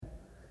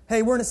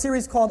Hey, we're in a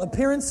series called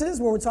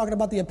Appearances, where we're talking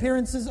about the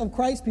appearances of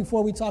Christ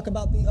before we talk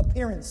about the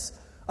appearance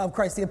of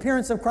Christ. The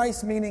appearance of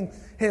Christ meaning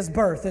his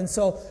birth. And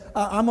so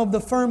I'm of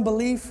the firm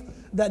belief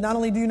that not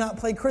only do you not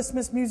play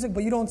Christmas music,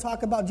 but you don't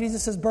talk about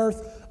Jesus'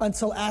 birth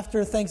until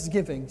after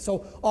Thanksgiving.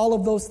 So all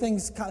of those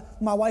things,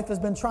 my wife has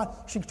been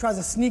she tries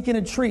to sneak in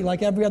a tree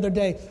like every other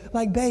day.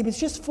 Like, babe, it's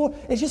just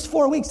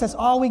 4 weeks. That's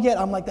all we get.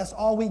 I'm like, that's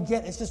all we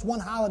get. It's just one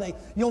holiday.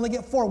 You only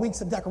get 4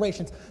 weeks of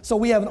decorations. So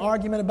we have an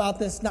argument about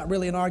this. Not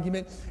really an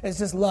argument. It's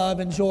just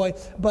love and joy.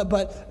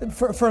 But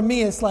for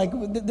me, it's like,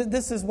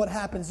 this is what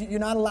happens. You're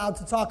not allowed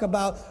to talk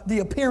about the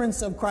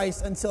appearance of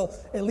Christ until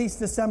at least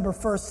December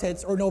 1st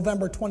hits or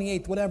November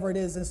 28th, whatever it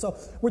is. And so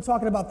we're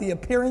talking about the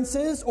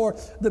appearances, or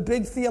the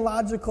big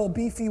theological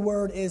beefy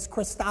word is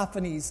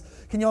Christophanies.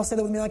 Can you all say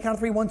that with me on the count of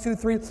three? 1, 2,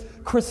 3.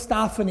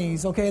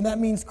 Christophanies, okay? And that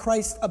means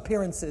Christ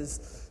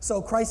appearances.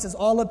 So Christ is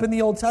all up in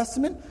the Old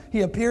Testament.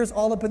 He appears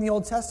all up in the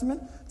Old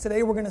Testament.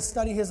 Today we're going to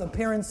study his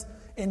appearance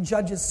in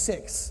Judges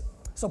 6.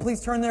 So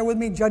please turn there with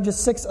me, Judges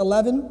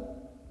 6:11.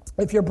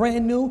 If you're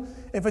brand new,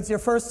 if it's your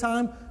first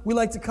time, we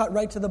like to cut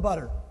right to the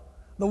butter.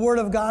 The Word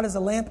of God is a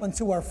lamp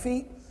unto our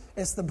feet.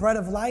 It's the bread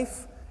of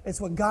life. It's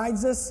what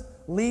guides us,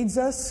 leads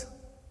us,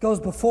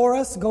 goes before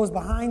us, goes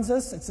behind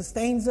us. It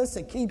sustains us.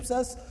 It keeps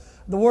us.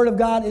 The Word of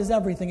God is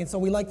everything. And so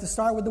we like to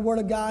start with the Word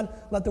of God,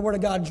 let the Word of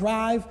God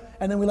drive,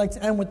 and then we like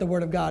to end with the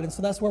Word of God. And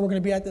so that's where we're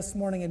going to be at this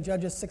morning in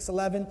Judges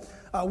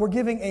 6:11. We're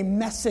giving a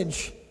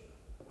message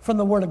from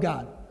the Word of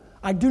God.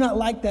 I do not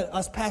like that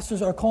us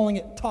pastors are calling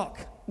it talk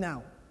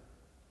now.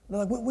 They're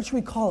like, what should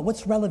we call it?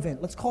 What's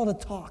relevant? Let's call it a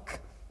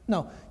talk.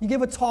 No, you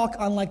give a talk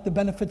on like the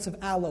benefits of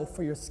aloe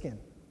for your skin.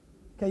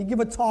 Okay, you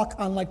give a talk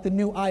on like the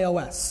new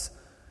iOS.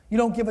 You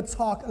don't give a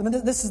talk. I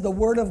mean, this is the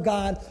Word of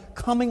God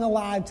coming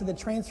alive to the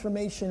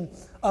transformation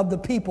of the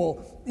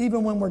people,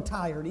 even when we're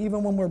tired,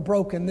 even when we're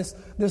broken.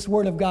 This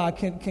Word of God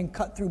can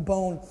cut through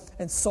bone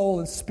and soul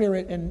and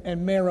spirit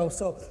and marrow.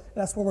 So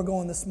that's where we're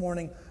going this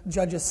morning,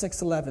 Judges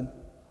 6:11.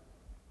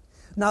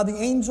 Now the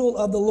angel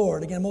of the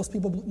Lord, again, most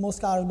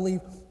scholars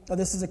believe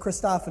this is a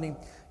Christophany,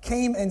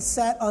 came and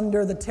sat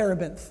under the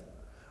terebinth.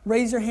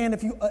 Raise your hand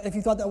if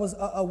you thought that was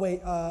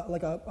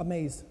like a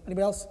maze.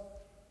 Anybody else?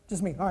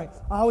 Just me. All right.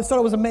 I always thought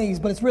it was a maze,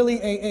 but it's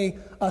really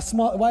a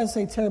small. Why does it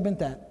say terebinth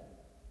that?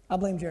 I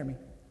blame Jeremy,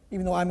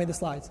 even though I made the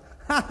slides.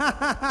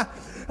 A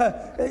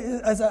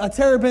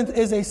terebinth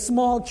is a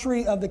small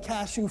tree of the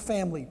cashew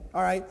family.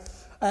 All right.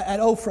 At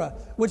Ophrah,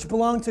 which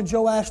belonged to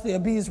Joash the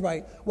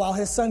Abiezrite, while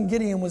his son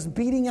Gideon was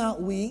beating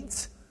out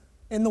wheat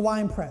in the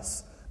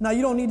winepress. Now,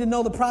 you don't need to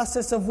know the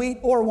process of wheat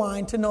or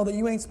wine to know that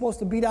you ain't supposed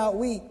to beat out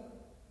wheat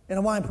in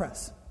a wine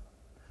press,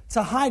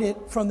 to hide it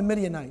from the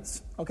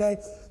Midianites, okay?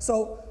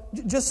 So,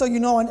 just so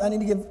you know, I need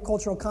to give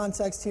cultural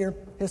context here,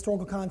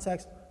 historical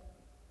context.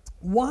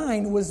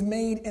 Wine was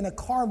made in a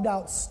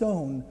carved-out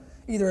stone,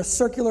 either a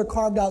circular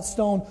carved-out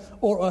stone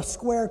or a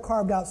square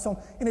carved-out stone,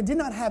 and it did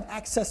not have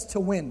access to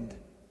wind.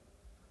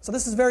 So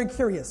this is very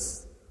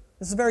curious.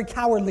 This is very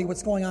cowardly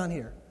what's going on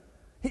here.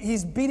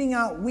 He's beating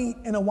out wheat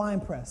in a wine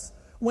press,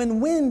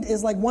 when wind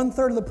is like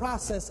 1/3 of the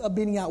process of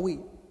beating out wheat.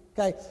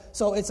 Okay,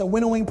 so it's a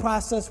winnowing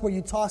process where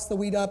you toss the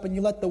wheat up and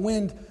you let the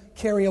wind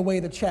carry away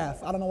the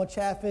chaff. I don't know what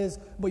chaff is,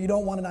 but you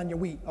don't want it on your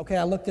wheat. Okay,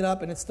 I looked it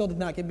up and it still did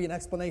not give me an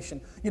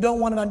explanation. You don't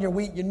want it on your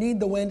wheat. You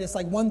need the wind. It's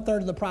like 1/3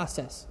 of the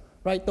process,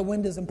 right? The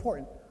wind is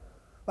important.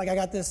 Like I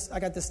got this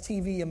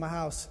TV in my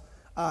house,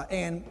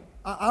 and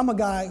I'm a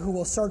guy who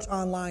will search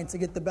online to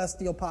get the best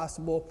deal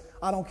possible.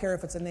 I don't care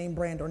if it's a name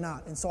brand or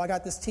not. And so I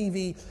got this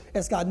TV.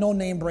 It's got no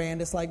name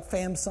brand. It's like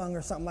Samsung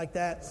or something like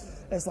that.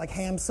 It's like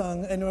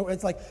Hamsung. And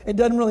it's like, it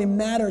doesn't really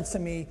matter to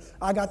me.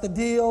 I got the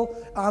deal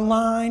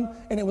online,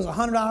 and it was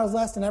 $100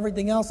 less than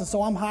everything else. And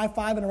so I'm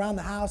high-fiving around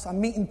the house. I'm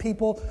meeting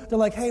people. They're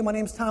like, hey, my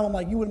name's Tom. I'm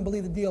like, you wouldn't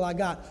believe the deal I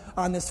got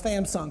on this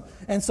Samsung.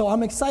 And so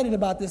I'm excited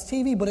about this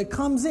TV, but it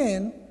comes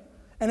in,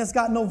 and it's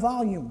got no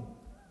volume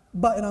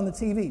button on the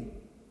TV.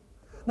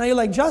 Now you're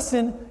like,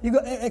 Justin,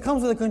 it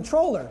comes with a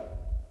controller.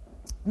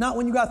 Not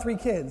when you got 3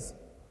 kids.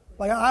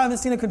 Like, I haven't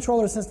seen a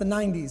controller since the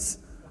 90s.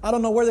 I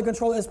don't know where the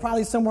controller is.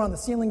 Probably somewhere on the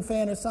ceiling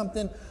fan or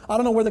something. I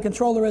don't know where the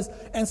controller is.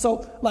 And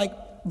so, like,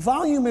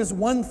 volume is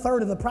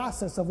 1/3 of the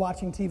process of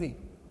watching TV.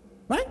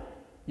 Right?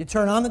 You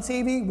turn on the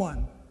TV,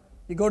 1.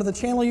 You go to the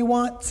channel you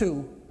want,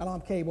 2. I don't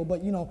have cable,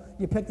 but,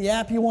 you pick the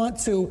app you want,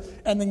 2.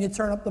 And then you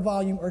turn up the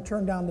volume or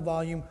turn down the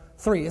volume,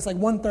 3. It's like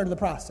 1/3 of the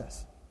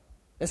process.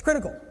 It's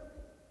critical.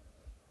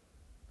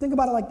 Think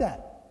about it like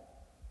that.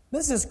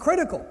 This is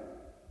critical.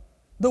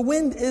 The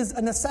wind is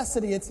a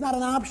necessity. It's not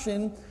an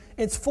option.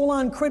 It's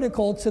full-on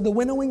critical to the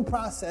winnowing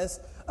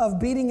process of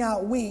beating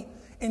out wheat.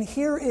 And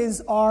here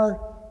is our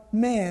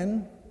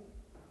man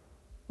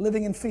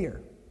living in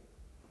fear,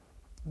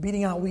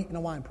 beating out wheat in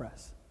a wine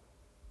press.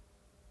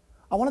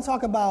 I want to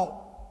talk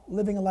about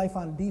living a life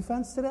on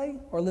defense today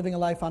or living a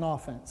life on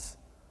offense.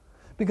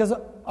 Because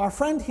our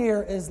friend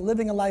here is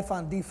living a life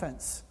on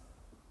defense.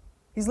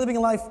 He's living a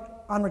life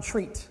on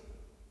retreat.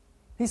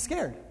 He's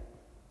scared.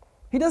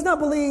 He does not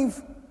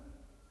believe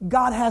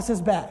God has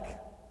his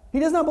back. He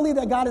does not believe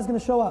that God is going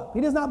to show up.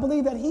 He does not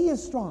believe that he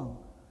is strong.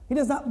 He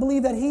does not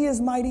believe that he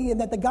is mighty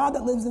and that the God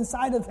that lives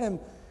inside of him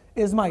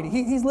is mighty.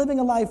 He's living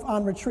a life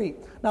on retreat.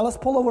 Now let's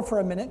pull over for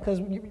a minute,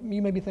 because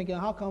you may be thinking,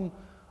 how come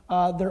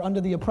they're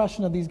under the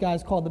oppression of these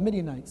guys called the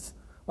Midianites?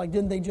 Like,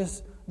 didn't they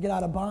just get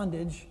out of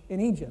bondage in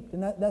Egypt?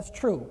 And that's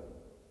true.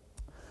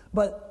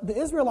 But the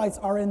Israelites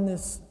are in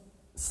this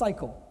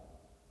cycle.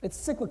 It's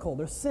cyclical.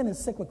 Their sin is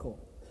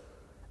cyclical.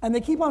 And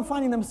they keep on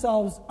finding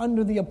themselves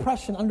under the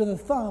oppression, under the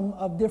thumb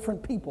of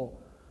different people.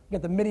 You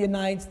got the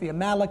Midianites, the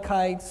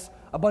Amalekites,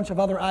 a bunch of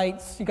other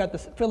ites. You got the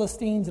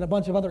Philistines and a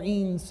bunch of other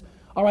enes.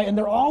 All right, and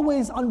they're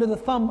always under the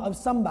thumb of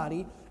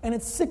somebody, and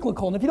it's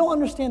cyclical. And if you don't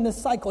understand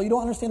this cycle, you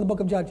don't understand the book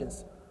of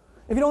Judges.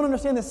 If you don't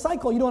understand this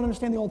cycle, you don't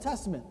understand the Old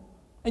Testament.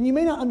 And you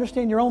may not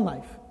understand your own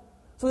life.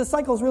 So this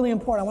cycle is really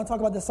important. I want to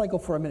talk about this cycle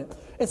for a minute.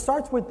 It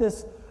starts with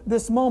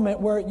this moment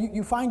where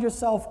you find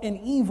yourself in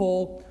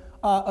evil,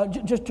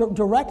 just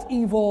direct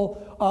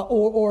evil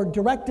or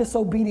direct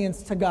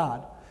disobedience to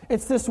God.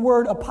 It's this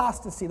word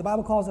apostasy. The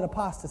Bible calls it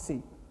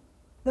apostasy.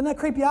 Doesn't that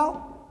creep you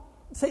out?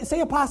 Say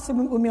apostasy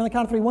with me on the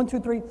count of three. 1, 2,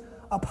 3.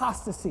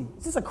 Apostasy.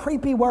 It's just a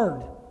creepy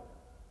word.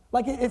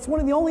 Like it's one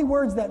of the only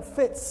words that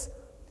fits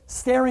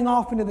staring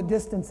off into the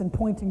distance and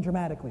pointing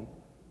dramatically.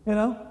 You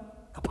know?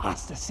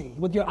 Apostasy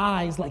with your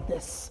eyes like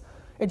this.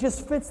 It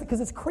just fits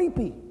because it's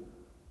creepy.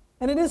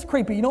 And it is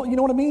creepy. You know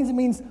what it means? It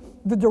means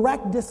the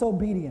direct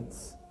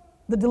disobedience.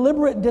 The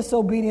deliberate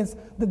disobedience.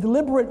 The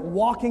deliberate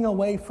walking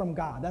away from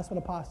God. That's what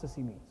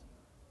apostasy means.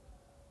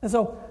 And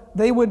so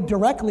they would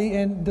directly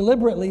and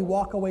deliberately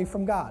walk away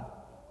from God.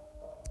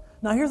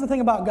 Now here's the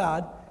thing about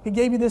God. He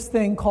gave you this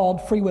thing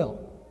called free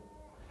will.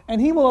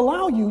 And he will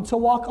allow you to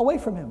walk away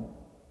from him.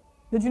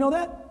 Did you know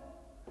that?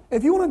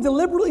 If you want to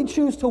deliberately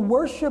choose to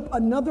worship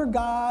another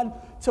God,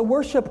 to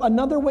worship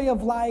another way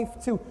of life,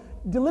 to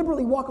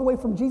deliberately walk away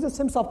from Jesus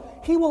himself,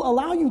 he will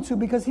allow you to,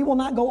 because he will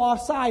not go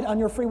offside on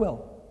your free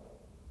will.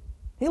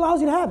 He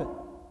allows you to have it.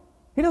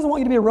 He doesn't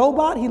want you to be a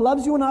robot. He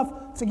loves you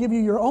enough to give you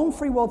your own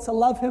free will to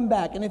love him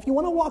back. And if you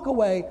want to walk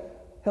away,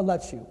 he'll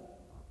let you.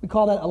 We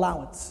call that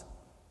allowance.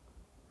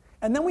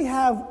 And then we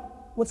have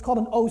what's called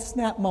an oh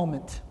snap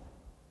moment,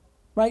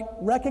 right?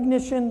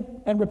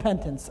 Recognition and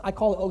repentance. I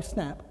call it oh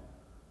snap.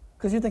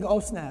 Because you think, oh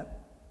snap,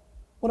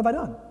 what have I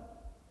done?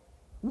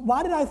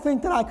 Why did I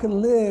think that I could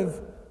live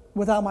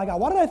without my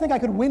God? Why did I think I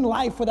could win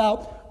life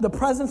without the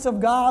presence of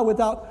God,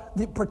 without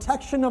the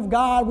protection of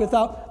God,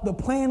 without the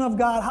plan of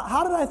God?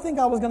 How did I think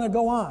I was going to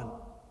go on?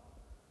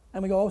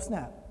 And we go, oh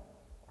snap.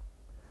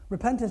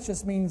 Repentance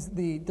just means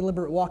the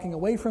deliberate walking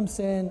away from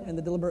sin and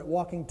the deliberate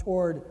walking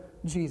toward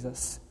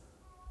Jesus.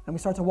 And we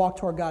start to walk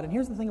toward God. And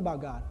here's the thing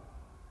about God.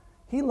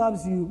 He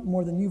loves you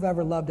more than you've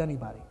ever loved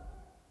anybody.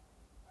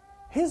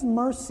 His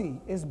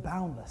mercy is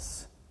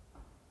boundless.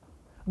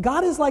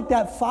 God is like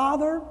that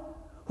father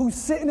who's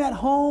sitting at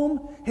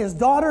home. His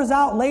daughter's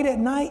out late at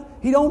night.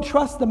 He don't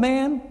trust the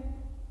man.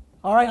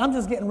 All right, I'm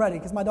just getting ready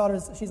because my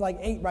she's like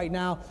 8 right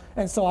now.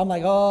 And so I'm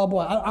like, oh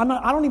boy, I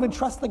don't even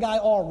trust the guy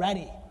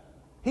already.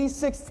 He's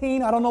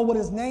 16. I don't know what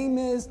his name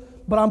is,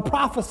 but I'm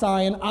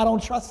prophesying I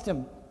don't trust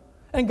him.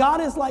 And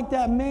God is like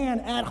that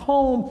man at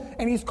home,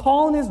 and he's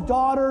calling his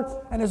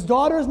daughter, and his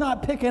daughter's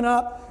not picking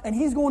up, and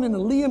he's going into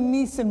Liam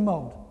Neeson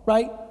mode,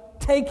 right?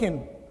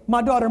 Taken.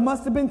 My daughter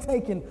must have been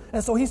taken.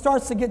 And so he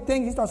starts to get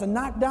things, he starts to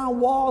knock down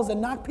walls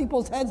and knock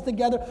people's heads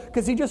together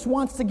because he just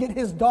wants to get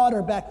his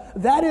daughter back.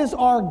 That is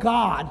our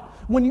God.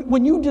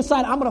 When you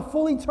decide, I'm going to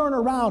fully turn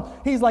around,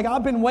 he's like,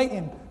 I've been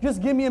waiting.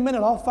 Just give me a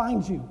minute, I'll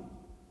find you.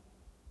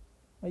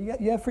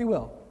 You have free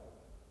will.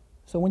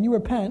 So when you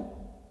repent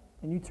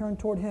and you turn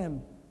toward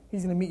him,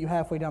 he's going to meet you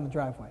halfway down the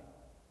driveway.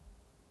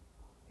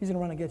 He's going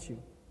to run and get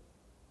you.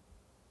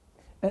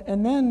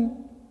 And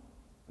then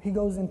he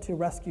goes into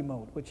rescue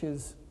mode, which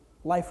is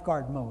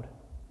lifeguard mode.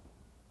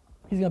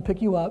 He's going to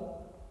pick you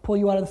up, pull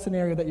you out of the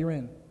scenario that you're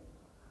in.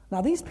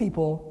 Now these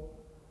people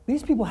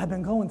have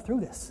been going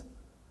through this.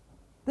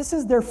 This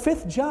is their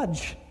 5th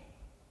judge.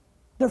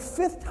 Their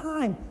 5th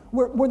time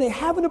where they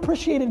haven't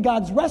appreciated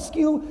God's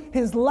rescue,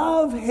 his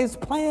love, his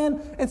plan,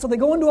 and so they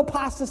go into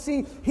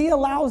apostasy. He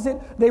allows it,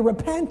 they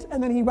repent,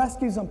 and then he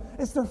rescues them.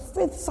 It's their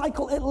 5th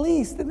cycle at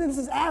least, and this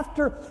is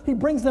after he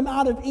brings them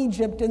out of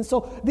Egypt. And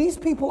so these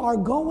people are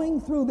going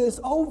through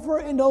this over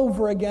and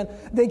over again.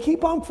 They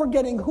keep on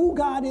forgetting who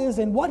God is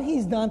and what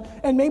he's done,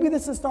 and maybe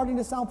this is starting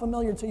to sound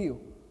familiar to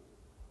you.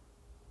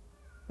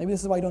 Maybe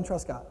this is why you don't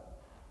trust God.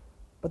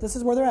 But this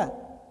is where they're at.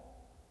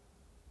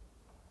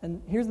 And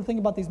here's the thing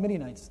about these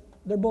Midianites.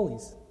 They're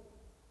bullies.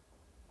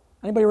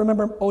 Anybody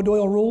remember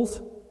O'Doyle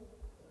rules?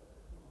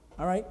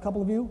 All right, a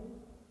couple of you?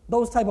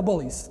 Those type of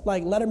bullies.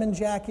 Like Letterman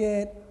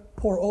jacket,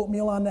 pour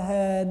oatmeal on the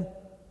head,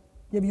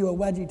 give you a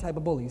wedgie type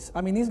of bullies.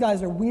 I mean, these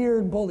guys are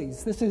weird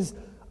bullies. This is,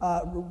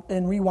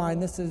 in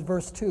Rewind, this is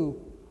verse 2.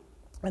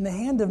 And the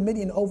hand of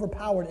Midian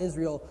overpowered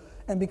Israel.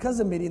 And because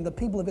of Midian, the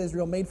people of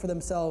Israel made for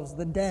themselves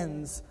the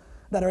dens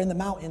that are in the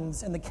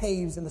mountains and the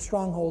caves and the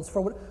strongholds.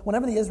 For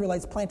whenever the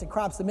Israelites planted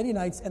crops, the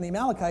Midianites and the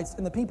Amalekites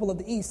and the people of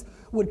the east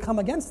would come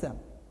against them.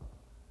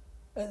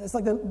 It's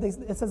like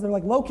it says they're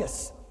like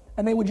locusts,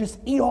 and they would just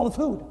eat all the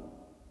food.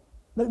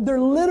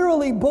 They're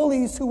literally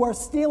bullies who are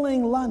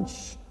stealing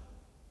lunch.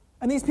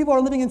 And these people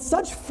are living in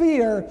such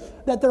fear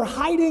that they're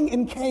hiding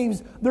in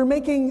caves. They're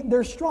making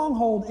their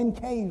stronghold in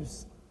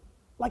caves.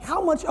 Like,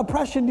 how much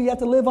oppression do you have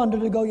to live under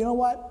to go, you know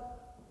what?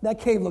 That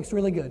cave looks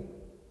really good.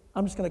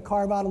 I'm just going to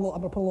carve out I'm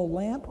going to put a little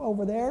lamp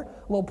over there,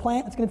 a little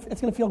plant. It's going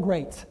to feel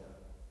great.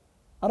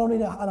 I don't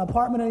need an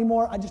apartment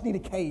anymore. I just need a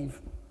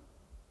cave.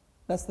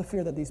 That's the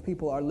fear that these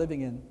people are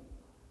living in.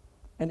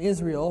 And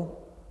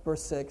Israel,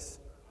 verse 6,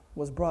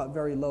 was brought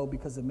very low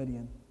because of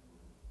Midian.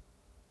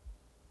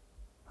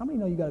 How many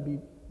know you got to be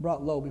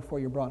brought low before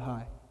you're brought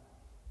high?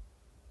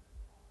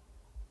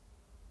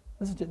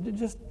 Let's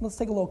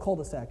take a little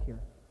cul-de-sac here.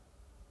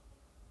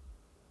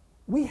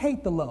 We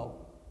hate the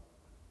low.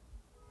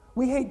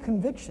 We hate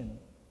conviction.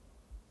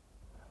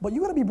 But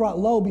you got to be brought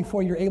low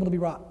before you're able to be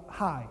brought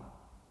high.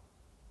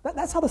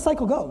 That's how the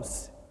cycle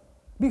goes.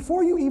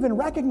 Before you even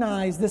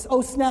recognize this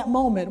oh snap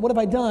moment, what have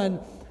I done?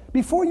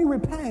 Before you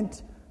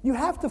repent, you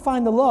have to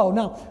find the low.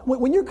 Now,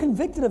 when you're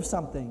convicted of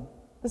something,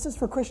 this is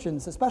for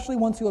Christians, especially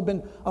ones who have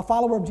been a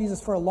follower of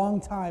Jesus for a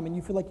long time and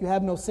you feel like you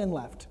have no sin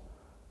left.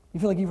 You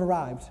feel like you've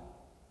arrived.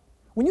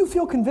 When you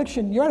feel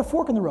conviction, you're at a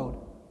fork in the road.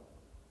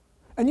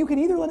 And you can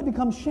either let it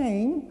become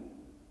shame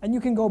and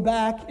you can go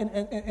back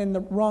in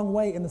the wrong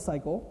way in the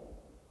cycle,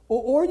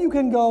 or you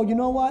can go, you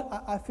know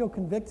what, I feel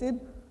convicted.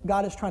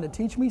 God is trying to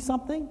teach me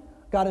something.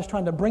 God is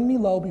trying to bring me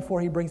low before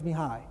he brings me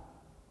high.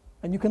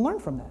 And you can learn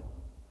from that.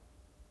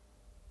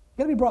 You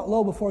got to be brought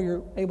low before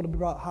you're able to be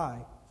brought high.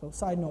 So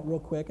side note real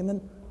quick. And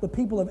then the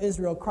people of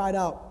Israel cried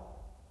out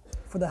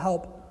for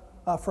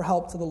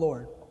help to the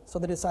Lord. So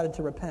they decided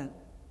to repent.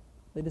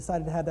 They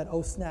decided to have that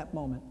oh snap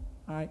moment.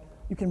 All right?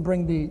 You can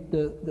bring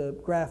the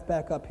graph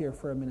back up here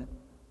for a minute.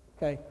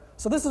 Okay?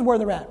 So this is where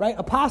they're at, right?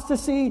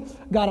 Apostasy,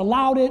 God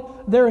allowed it.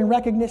 They're in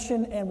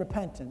recognition and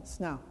repentance.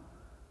 Now,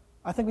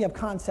 I think we have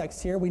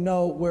context here. We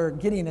know where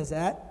Gideon is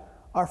at.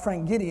 Our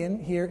friend Gideon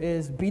here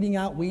is beating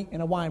out wheat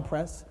in a wine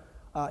press.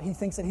 He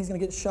thinks that he's going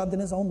to get shoved in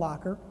his own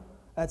locker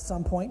at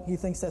some point. He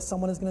thinks that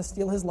someone is going to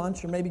steal his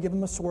lunch or maybe give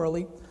him a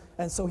swirly.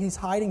 And so he's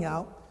hiding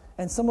out.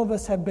 And some of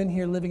us have been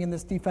here living in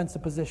this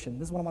defensive position.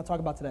 This is what I'm going to talk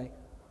about today.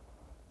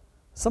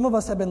 Some of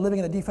us have been living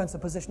in a defensive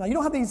position. Now, you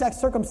don't have the exact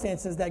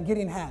circumstances that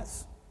Gideon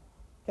has.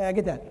 Okay, I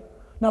get that.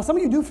 Now, some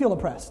of you do feel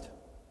oppressed.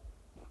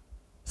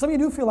 Some of you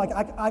do feel like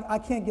I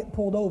can't get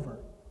pulled over.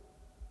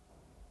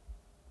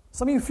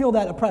 Some of you feel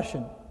that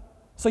oppression.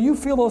 So you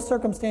feel those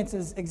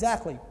circumstances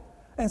exactly.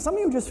 And some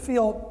of you just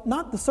feel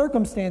not the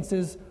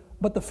circumstances,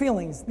 but the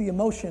feelings, the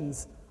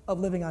emotions of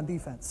living on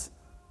defense,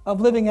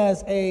 of living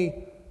as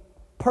a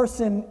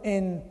person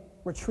in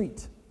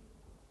retreat.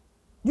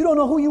 You don't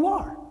know who you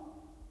are.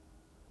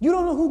 You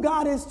don't know who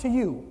God is to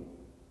you.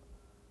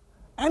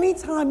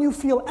 Anytime you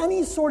feel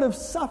any sort of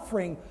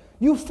suffering,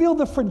 you feel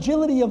the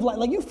fragility of life.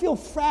 Like you feel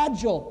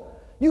fragile.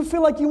 You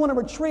feel like you want to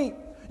retreat.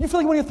 You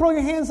feel like when you throw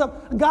your hands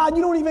up, God,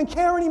 you don't even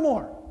care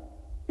anymore.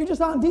 You're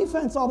just on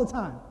defense all the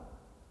time.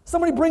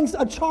 Somebody brings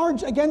a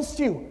charge against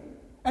you,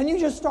 and you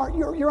just start,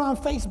 you're on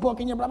Facebook,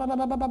 and you're blah, blah,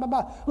 blah, blah, blah, blah,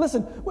 blah.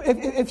 Listen,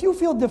 if you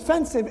feel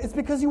defensive, it's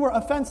because you were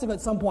offensive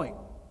at some point.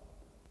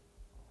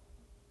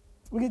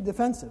 We get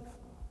defensive.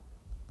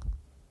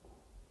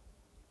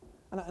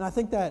 And I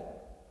think that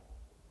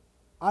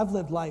I've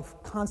lived life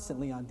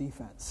constantly on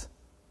defense.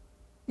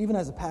 Even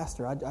as a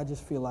pastor, I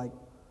just feel like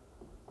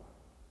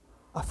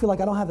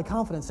I don't have the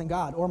confidence in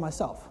God or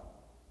myself.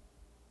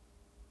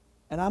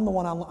 And I'm the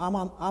one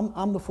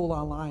I'm the fool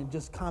online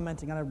just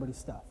commenting on everybody's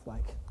stuff.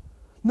 Like,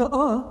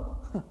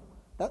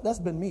 that's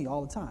been me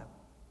all the time.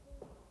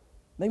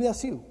 Maybe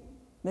that's you.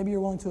 Maybe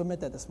you're willing to admit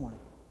that this morning.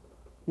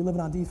 You're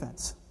living on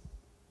defense.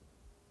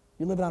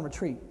 You're living on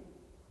retreat.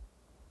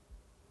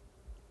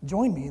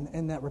 Join me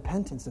in that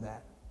repentance of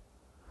that.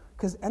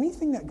 Because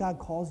anything that God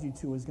calls you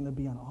to is going to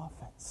be on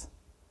offense.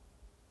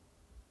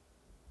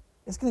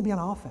 It's going to be on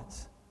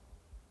offense.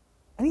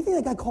 Anything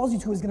that God calls you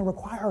to is going to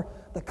require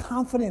the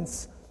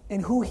confidence in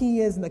who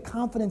he is and the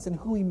confidence in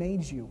who he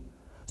made you.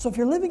 So if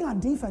you're living on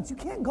defense, you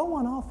can't go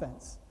on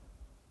offense.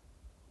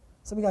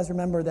 Some of you guys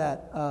remember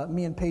that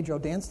me and Pedro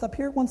danced up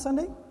here one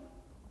Sunday?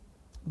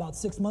 About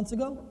 6 months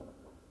ago?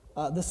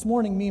 This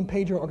morning, me and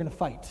Pedro are going to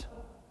fight.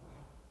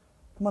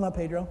 Come on up,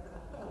 Pedro.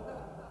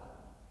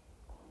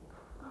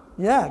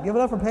 Yeah, give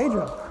it up for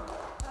Pedro.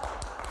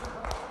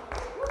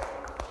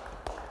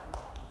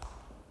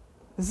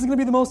 This is going to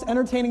be the most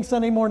entertaining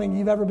Sunday morning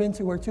you've ever been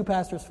to where two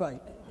pastors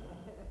fight.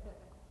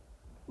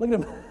 Look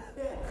at him.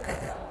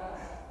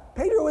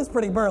 Pedro is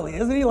pretty burly,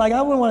 isn't he? Like,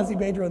 I wouldn't want to see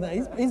Pedro in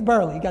that. He's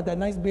burly. He got that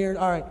nice beard.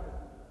 All right.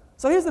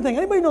 So here's the thing.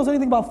 Anybody who knows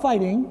anything about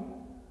fighting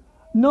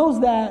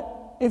knows that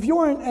if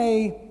you're in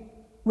a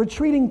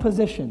retreating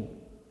position,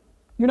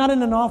 you're not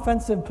in an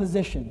offensive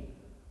position.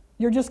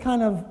 You're just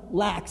kind of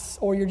lax,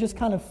 or you're just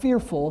kind of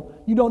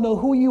fearful. You don't know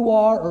who you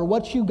are or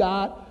what you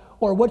got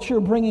or what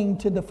you're bringing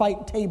to the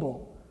fight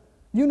table.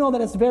 You know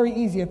that it's very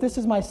easy. If this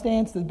is my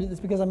stance, it's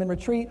because I'm in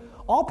retreat.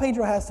 All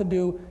Pedro has to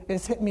do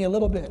is hit me a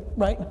little bit,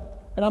 right?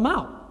 And I'm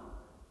out.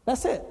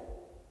 That's it.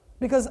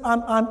 Because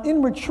I'm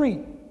in retreat.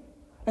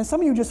 And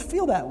some of you just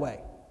feel that way.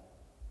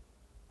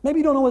 Maybe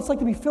you don't know what it's like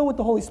to be filled with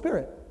the Holy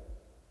Spirit.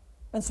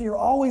 And so you're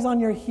always on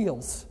your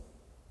heels.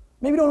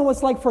 Maybe you don't know what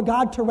it's like for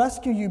God to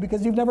rescue you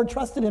because you've never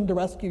trusted him to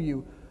rescue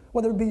you,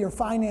 whether it be your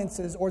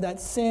finances or that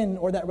sin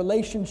or that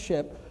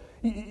relationship,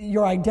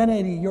 your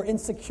identity, your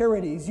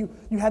insecurities.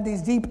 You have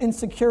these deep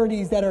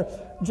insecurities that are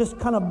just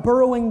kind of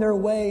burrowing their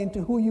way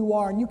into who you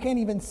are, and you can't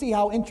even see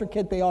how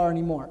intricate they are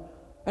anymore.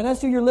 And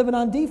that's you're living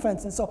on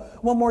defense. And so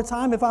one more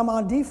time, if I'm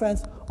on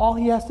defense, all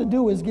he has to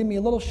do is give me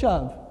a little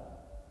shove.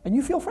 And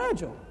you feel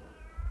fragile.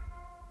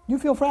 You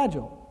feel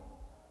fragile.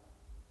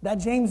 That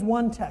James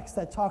 1 text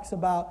that talks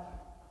about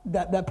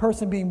that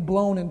person being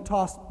blown and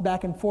tossed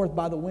back and forth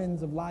by the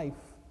winds of life,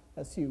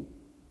 that's you.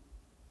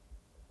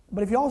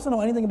 But if you also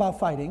know anything about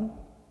fighting,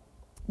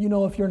 you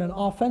know if you're in an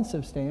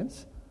offensive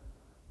stance,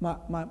 my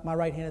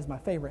right hand is my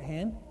favorite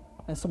hand,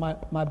 and so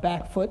my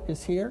back foot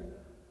is here,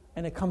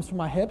 and it comes from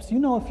my hips. You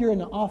know if you're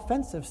in an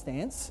offensive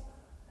stance,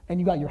 and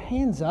you got your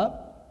hands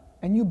up,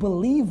 and you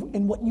believe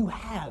in what you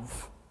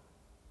have.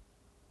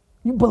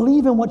 You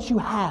believe in what you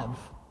have.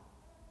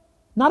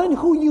 Not in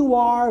who you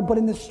are, but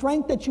in the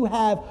strength that you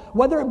have,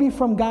 whether it be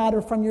from God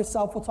or from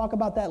yourself. We'll talk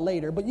about that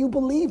later. But you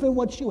believe in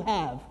what you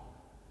have.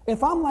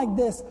 If I'm like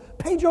this,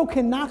 Pedro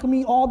can knock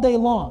me all day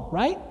long,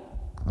 right?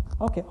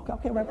 Okay,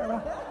 right.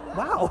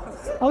 Wow.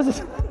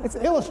 It's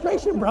an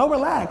illustration, bro.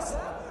 Relax.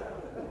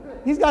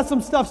 He's got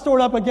some stuff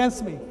stored up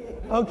against me,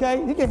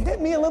 okay? He can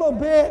hit me a little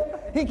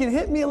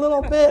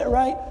bit.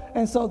 Right?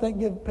 And so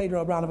give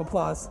Pedro a round of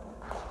applause.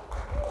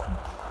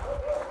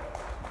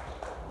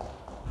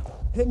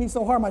 Hit me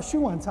so hard my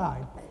shoe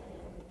untied.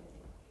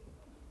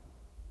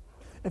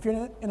 If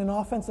you're in an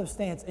offensive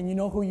stance and you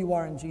know who you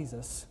are in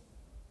Jesus,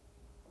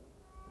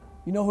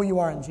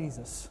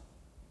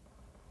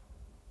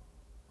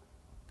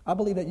 I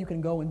believe that you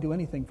can go and do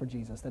anything for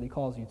Jesus that he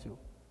calls you to.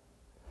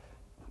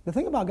 The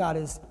thing about God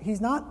is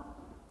he's not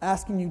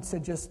asking you to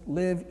just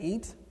live,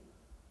 eat,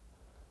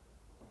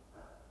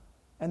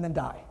 and then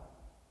die.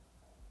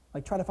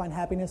 Like try to find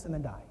happiness and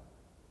then die.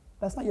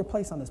 That's not your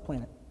place on this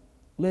planet.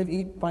 Live,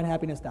 eat, find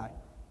happiness, die.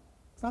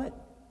 It's not it.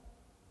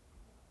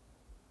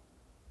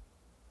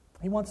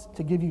 He wants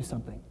to give you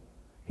something.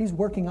 He's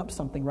working up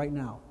something right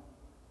now.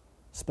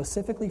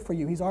 Specifically for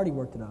you. He's already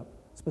worked it up.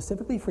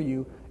 Specifically for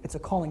you. It's a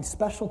calling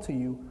special to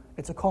you.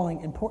 It's a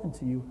calling important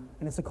to you.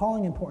 And it's a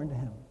calling important to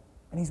him.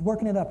 And he's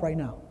working it up right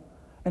now.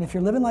 And if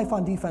you're living life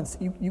on defense,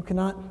 you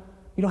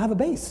don't have a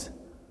base.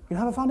 You don't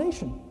have a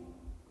foundation.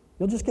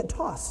 You'll just get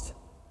tossed.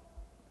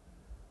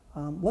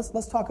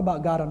 Let's talk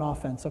about God on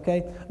offense,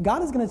 okay?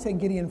 God is going to take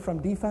Gideon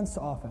from defense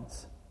to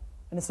offense.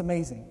 And it's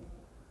amazing.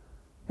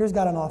 Here's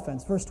God on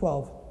offense, verse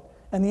 12.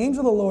 And the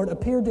angel of the Lord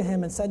appeared to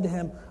him and said to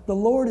him, "The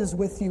Lord is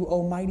with you,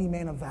 O mighty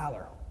man of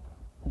valor."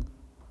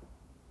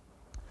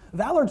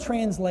 Valor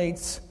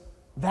translates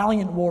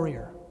valiant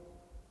warrior.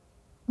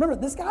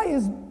 Remember, this guy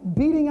is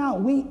beating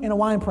out wheat in a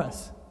wine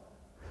press.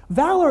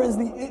 Valor is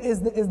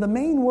the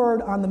main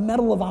word on the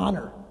Medal of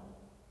Honor.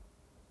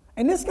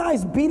 And this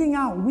guy's beating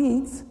out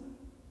wheat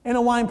in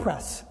a wine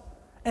press.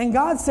 And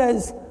God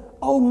says,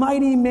 "Oh,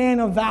 mighty man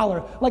of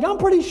valor." Like, I'm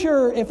pretty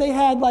sure if they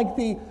had like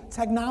the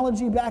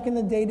technology back in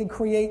the day to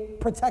create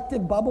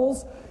protective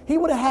bubbles, he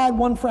would have had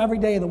one for every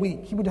day of the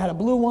week. He would have had a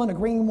blue one, a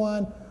green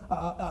one,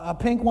 a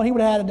pink one. He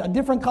would have had a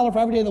different color for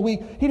every day of the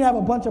week. He'd have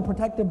a bunch of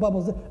protective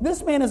bubbles.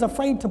 This man is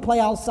afraid to play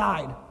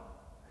outside.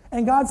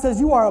 And God says,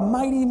 "You are a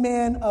mighty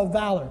man of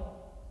valor."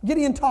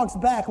 Gideon talks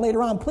back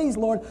later on, "Please,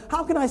 Lord,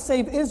 how can I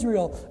save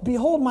Israel?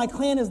 Behold, my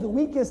clan is the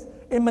weakest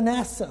in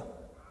Manasseh,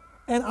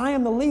 and I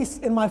am the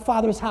least in my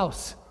father's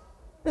house."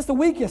 It's the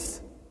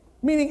weakest.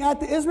 Meaning at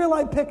the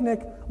Israelite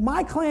picnic,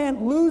 my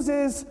clan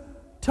loses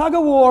tug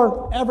of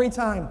war every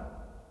time.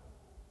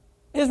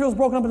 Israel's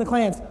broken up into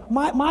clans.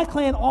 My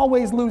clan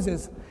always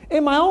loses.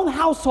 In my own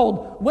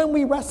household, when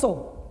we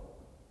wrestle,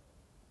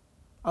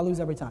 I lose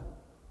every time.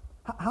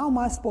 How am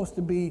I supposed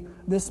to be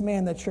this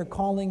man that you're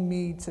calling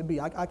me to be?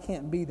 I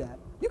can't be that.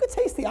 You can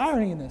taste the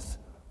irony in this.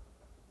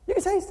 You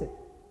can taste it.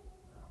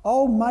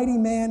 Oh, mighty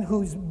man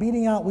who's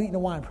beating out wheat in a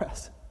wine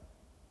press.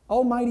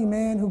 Oh, mighty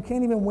man who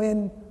can't even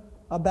win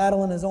a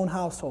battle in his own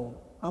household.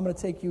 I'm going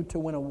to take you to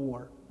win a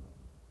war.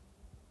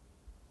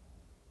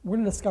 We're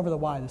going to discover the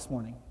why this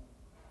morning.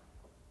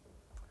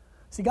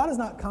 See, God is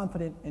not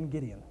confident in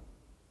Gideon.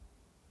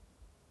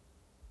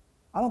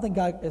 I don't think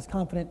God is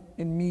confident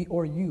in me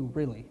or you,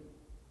 really.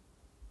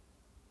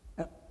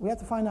 We have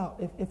to find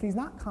out if he's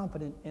not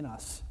confident in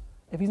us,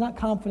 if he's not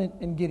confident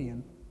in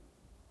Gideon,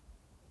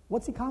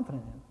 what's he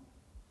confident in?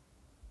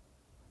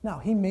 Now,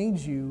 he made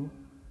you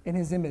in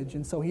his image,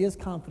 and so he is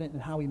confident in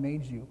how he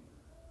made you.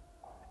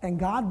 And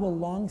God will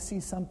long see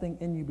something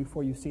in you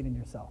before you see it in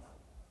yourself.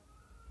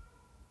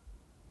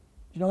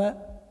 Do you know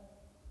that?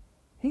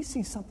 He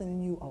sees something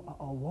in you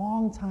a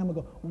long time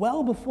ago,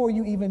 well before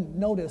you even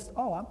noticed,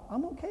 "Oh,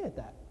 I'm okay at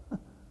that.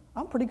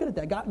 I'm pretty good at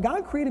that.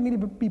 God created me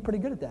to be pretty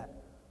good at that."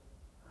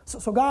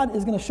 So God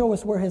is going to show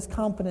us where his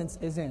confidence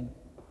is in.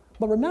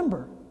 But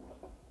remember,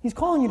 he's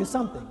calling you to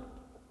something.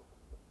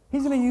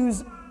 He's going to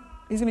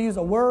use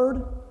a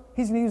word.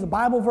 He's going to use a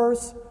Bible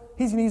verse.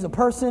 He's going to use a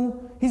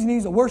person. He's going to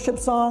use a worship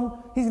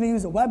song. He's going to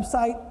use a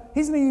website.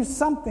 He's going to use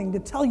something to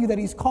tell you that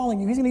he's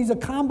calling you. He's going to use a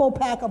combo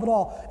pack of it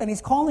all. And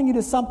he's calling you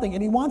to something.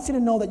 And he wants you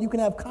to know that you can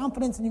have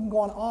confidence and you can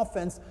go on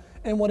offense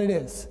in what it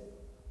is.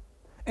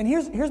 And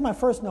here's my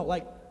first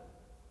note.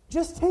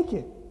 Just take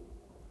it.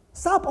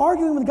 Stop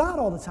arguing with God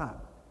all the time.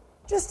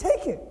 Just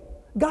take it.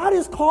 God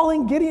is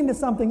calling Gideon to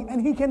something, and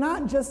he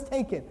cannot just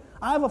take it.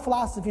 I have a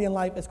philosophy in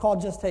life. It's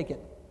called just take it.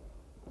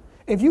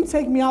 If you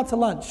take me out to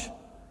lunch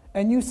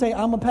and you say,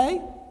 I'm going to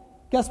pay,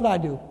 guess what I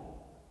do?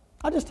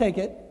 I just take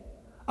it.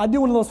 I do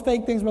one of those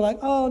fake things where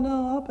oh,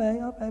 no, I'll pay.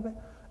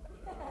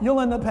 You'll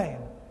end up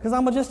paying because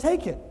I'm going to just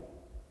take it.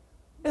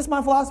 It's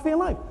my philosophy in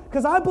life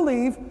because I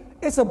believe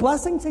it's a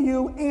blessing to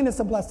you and it's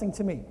a blessing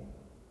to me.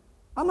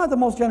 I'm not the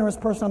most generous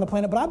person on the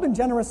planet, but I've been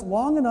generous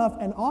long enough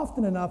and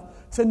often enough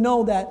to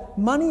know that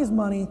money is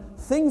money,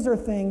 things are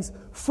things,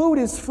 food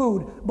is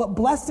food, but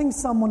blessing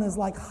someone is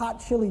like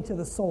hot chili to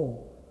the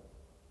soul.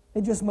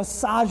 It just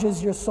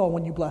massages your soul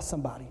when you bless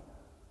somebody.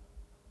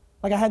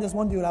 I had this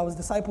one dude, I was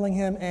discipling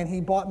him, and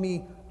he bought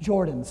me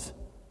Jordans.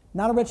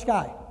 Not a rich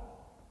guy.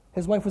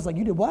 His wife was like,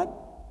 you did what?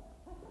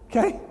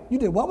 Okay, you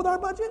did what with our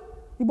budget?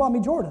 He bought me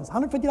Jordans,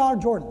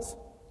 $150 Jordans.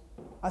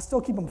 I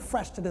still keep them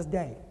fresh to this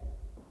day.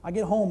 I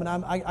get home, and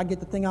I get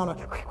the thing out,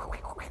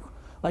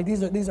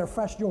 and these are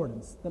fresh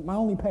Jordans, my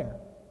only pair.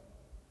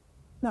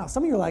 Now,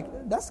 some of you are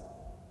like, that's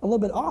a little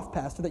bit off,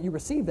 Pastor, that you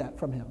received that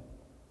from him.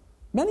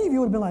 Many of you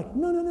would have been like,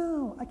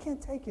 no, I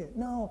can't take it.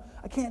 No,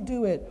 I can't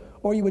do it.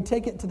 Or you would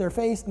take it to their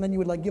face and then you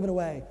would give it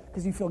away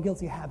because you feel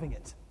guilty having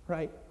it,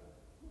 right?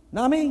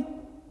 Not me.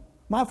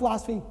 My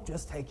philosophy,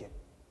 just take it,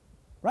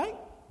 right?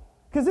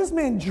 Because this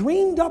man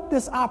dreamed up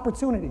this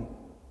opportunity.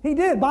 He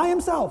did, by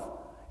himself.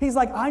 He's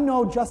like, I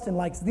know Justin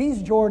likes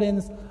these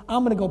Jordans.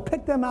 I'm going to go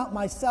pick them out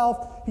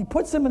myself. He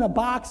puts them in a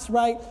box,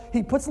 right?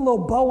 He puts a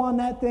little bow on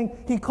that thing.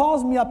 He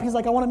calls me up. He's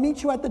like, I want to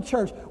meet you at the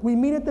church. We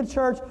meet at the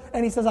church,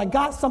 and he says, I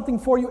got something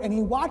for you. And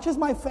he watches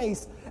my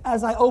face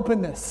as I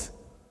open this.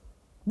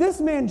 This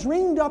man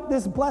dreamed up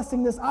this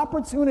blessing, this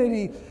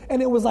opportunity,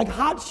 and it was like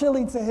hot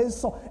chili to his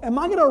soul. Am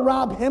I going to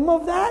rob him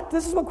of that?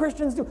 This is what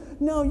Christians do.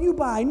 No, you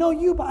buy. No,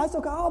 you buy. It's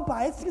okay. I'll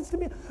buy. It's to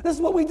me. This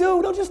is what we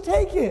do. Don't just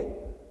take it.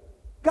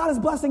 God is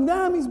blessing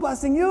them. He's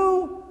blessing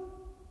you.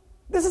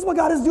 This is what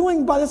God is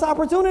doing by this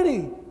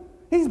opportunity.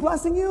 He's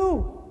blessing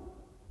you.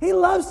 He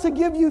loves to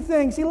give you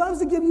things. He loves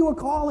to give you a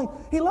calling.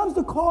 He loves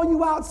to call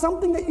you out,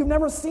 something that you've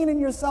never seen in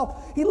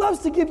yourself. He loves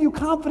to give you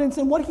confidence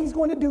in what he's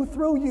going to do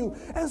through you.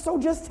 And so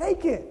just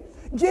take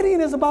it. Gideon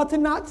is about to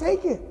not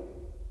take it.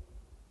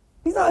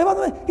 He's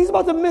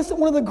about to miss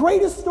one of the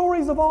greatest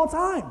stories of all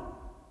time.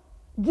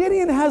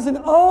 Gideon has an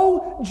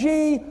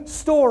OG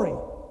story.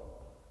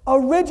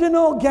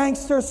 Original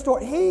gangster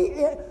story.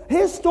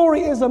 His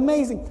story is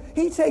amazing.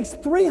 He takes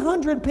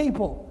 300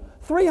 people,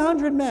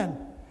 300 men,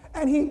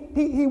 and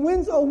he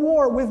wins a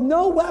war with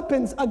no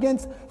weapons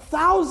against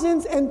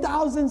thousands and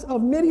thousands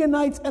of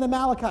Midianites and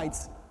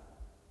Amalekites.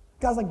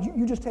 God's like,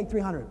 you just take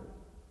 300,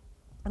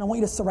 and I want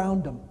you to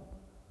surround them.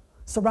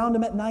 Surround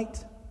them at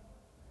night,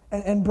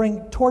 and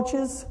bring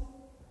torches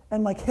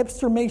and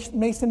hipster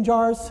mason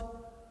jars,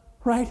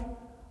 right?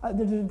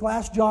 The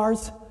glass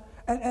jars,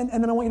 and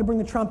then I want you to bring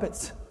the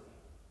trumpets.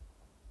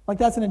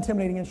 That's an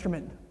intimidating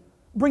instrument.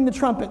 Bring the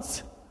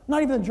trumpets.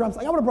 Not even the drums.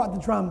 I would have brought the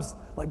drums.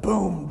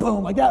 Boom,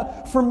 boom.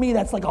 That. For me,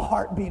 that's like a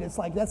heartbeat. It's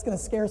that's going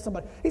to scare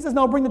somebody. He says,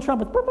 no, bring the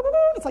trumpets.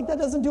 It's that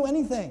doesn't do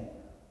anything.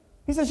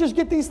 He says, just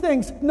get these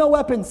things. No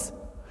weapons.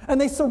 And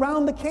they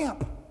surround the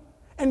camp.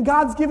 And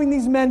God's giving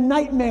these men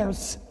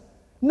nightmares.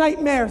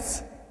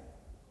 Nightmares.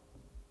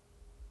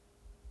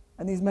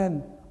 And these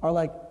men are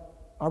like,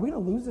 are we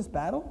going to lose this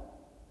battle?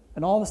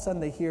 And all of a sudden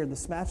they hear the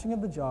smashing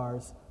of the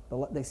jars.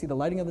 They see the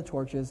lighting of the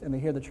torches, and they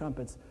hear the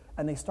trumpets,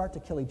 and they start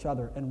to kill each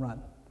other and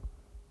run.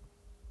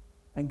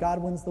 And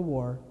God wins the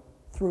war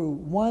through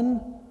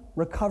one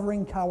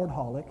recovering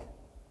coward-holic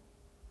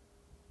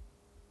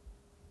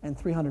and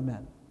 300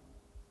 men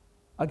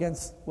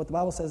against what the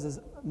Bible says is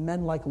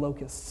men like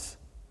locusts.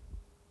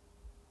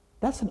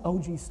 That's an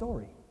OG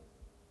story.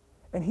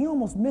 And he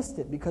almost missed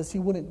it because he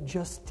wouldn't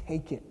just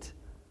take it.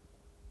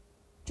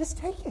 Just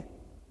take it.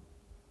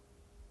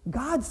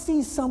 God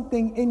sees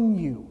something in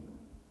you.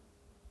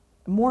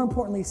 More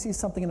importantly, he sees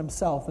something in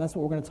himself, and that's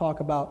what we're going to talk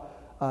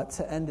about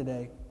to end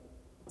today.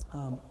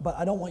 But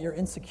I don't want your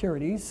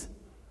insecurities,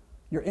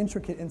 your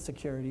intricate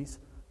insecurities,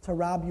 to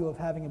rob you of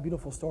having a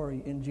beautiful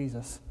story in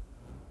Jesus.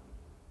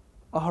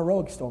 A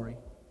heroic story.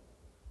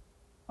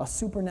 A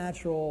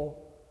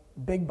supernatural,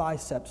 big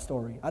bicep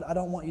story. I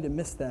don't want you to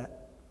miss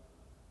that.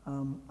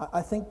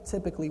 I think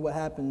typically what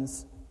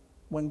happens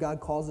when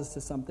God calls us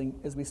to something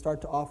is we start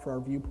to offer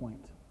our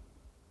viewpoint.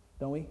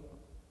 Don't we?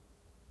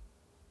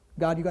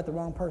 God, you got the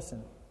wrong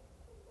person.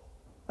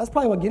 That's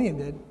probably what Gideon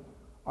did.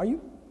 Are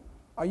you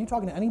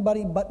talking to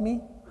anybody but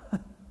me?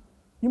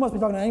 You must be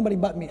talking to anybody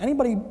but me.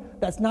 Anybody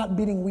that's not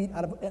beating wheat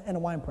in a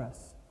wine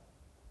press.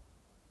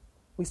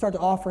 We start to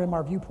offer him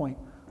our viewpoint.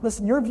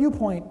 Listen, your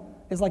viewpoint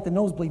is like the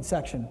nosebleed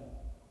section.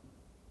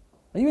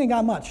 Now, you ain't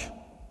got much.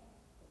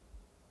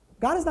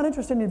 God is not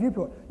interested in your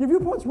viewpoint. Your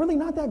viewpoint's really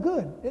not that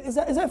good. Is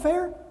that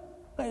fair?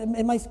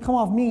 It might come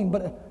off mean,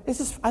 but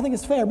I think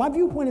it's fair. My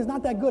viewpoint is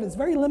not that good. It's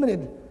very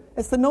limited.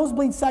 It's the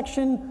nosebleed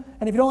section,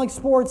 and if you don't like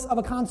sports, of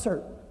a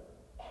concert.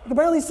 You can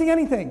barely see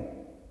anything.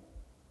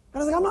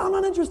 God's like, I'm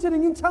not interested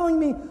in you telling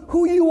me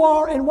who you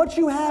are and what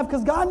you have,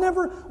 because God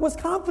never was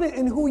confident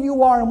in who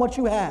you are and what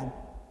you had.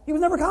 He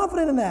was never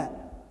confident in that.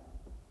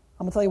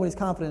 I'm going to tell you what he's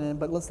confident in,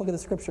 but let's look at the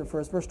scripture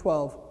first. Verse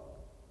 12.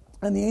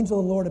 And the angel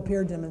of the Lord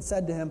appeared to him and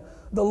said to him,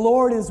 the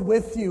Lord is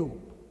with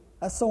you.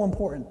 That's so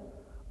important.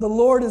 The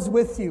Lord is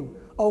with you,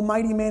 O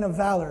mighty man of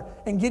valor.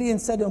 And Gideon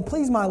said to him,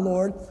 please, my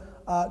Lord,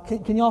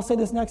 can you all say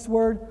this next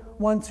word?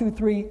 1, 2,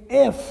 3,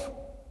 if.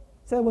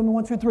 Say it with me,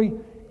 1, 2, 3.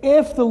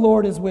 If the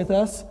Lord is with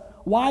us,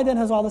 why then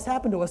has all this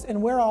happened to us?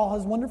 And where are all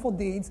his wonderful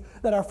deeds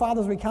that our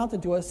fathers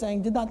recounted to us,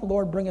 saying, did not the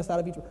Lord bring us out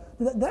of Egypt?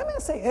 Did that man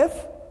say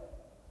if?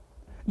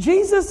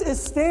 Jesus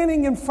is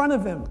standing in front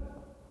of him.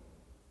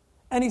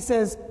 And he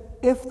says,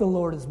 if the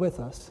Lord is with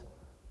us.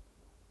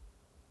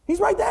 He's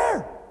right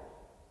there.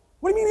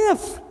 What do you mean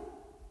if?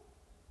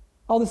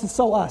 Oh, this is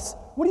so us.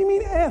 What do you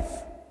mean if?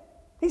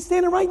 He's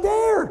standing right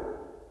there.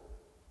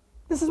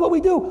 This is what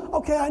we do.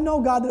 Okay, I know,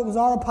 God, that it was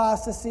our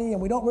apostasy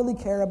and we don't really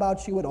care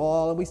about you at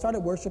all and we started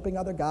worshiping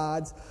other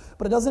gods,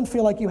 but it doesn't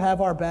feel like you have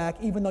our back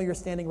even though you're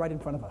standing right in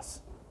front of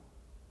us.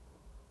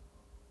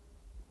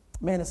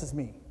 Man, this is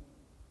me.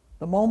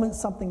 The moment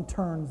something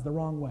turns the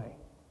wrong way,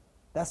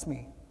 that's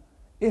me.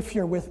 If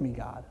you're with me,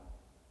 God.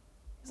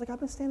 He's like, I've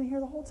been standing here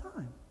the whole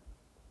time.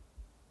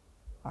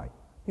 All right,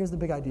 here's the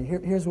big idea.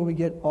 Here's where we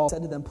get all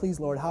said to them, please,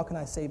 Lord, how can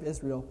I save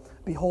Israel?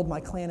 Behold, my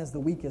clan is the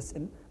weakest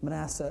in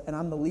Manasseh, and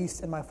I'm the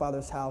least in my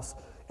father's house.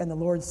 And the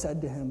Lord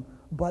said to him,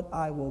 but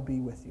I will be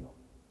with you,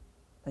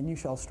 and you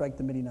shall strike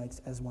the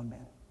Midianites as one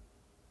man.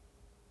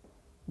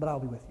 But I'll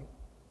be with you.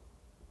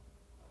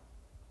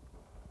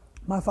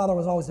 My father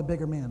was always a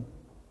bigger man.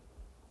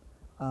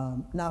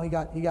 Now he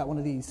got one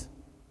of these.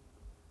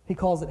 He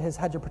calls it his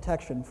hedge of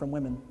protection from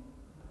women.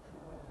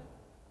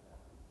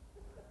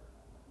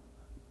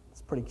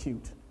 It's pretty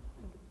cute.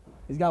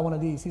 He's got one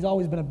of these. He's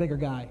always been a bigger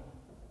guy.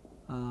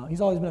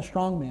 He's always been a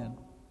strong man.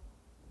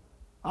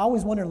 I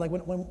always wondered, like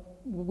when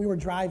we were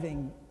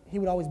driving, he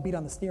would always beat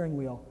on the steering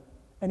wheel,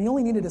 and he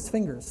only needed his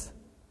fingers,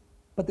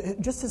 but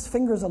just his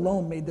fingers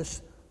alone made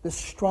this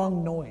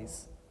strong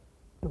noise.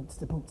 Boom,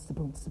 boom,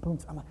 boom, boom.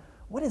 I'm like,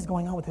 what is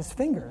going on with his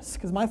fingers?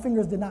 Because my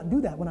fingers did not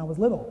do that when I was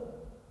little.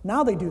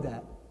 Now they do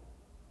that.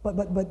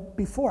 But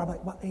before, I'm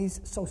like, wow, he's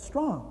so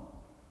strong.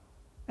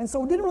 And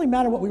so it didn't really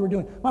matter what we were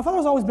doing. My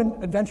father's always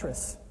been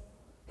adventurous.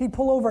 He'd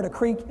pull over at a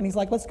creek, and he's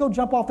like, let's go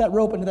jump off that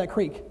rope into that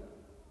creek.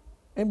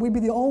 And we'd be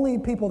the only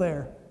people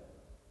there,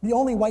 the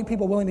only white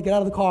people willing to get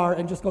out of the car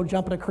and just go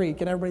jump in a creek.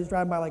 And everybody's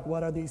driving by like,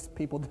 what are these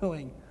people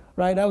doing?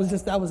 Right? That was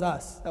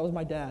us. That was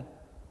my dad.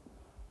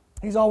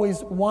 He's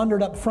always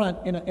wandered up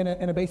front in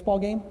a baseball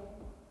game.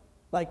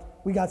 Like,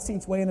 we got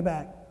seats way in the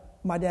back.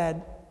 My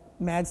dad,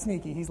 mad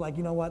sneaky. He's like,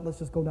 you know what? Let's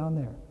just go down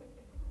there.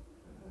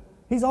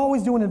 He's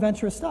always doing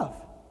adventurous stuff.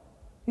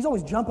 He's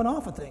always jumping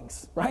off of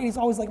things, right? He's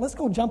always like, let's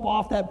go jump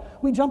off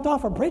that. We jumped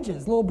off of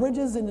bridges, little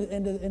bridges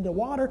into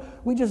water.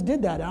 We just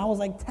did that, and I was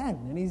like 10,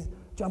 and he's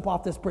jump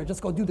off this bridge.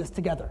 Let's go do this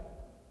together.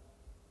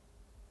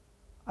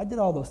 I did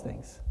all those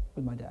things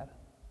with my dad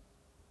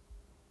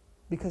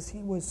because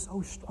he was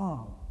so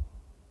strong.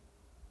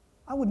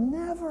 I would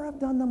never have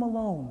done them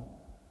alone,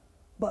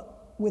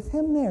 but with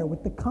him there,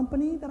 with the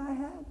company that I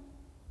had,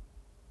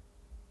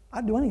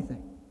 I'd do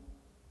anything.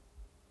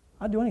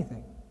 I'd do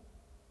anything.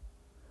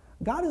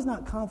 God is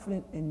not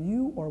confident in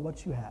you or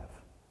what you have.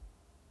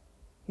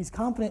 He's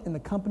confident in the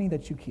company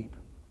that you keep.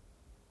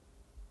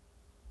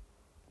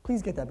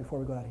 Please get that before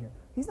we go out of here.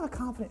 He's not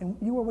confident in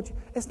you or what you...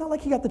 It's not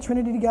like he got the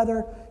Trinity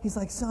together. He's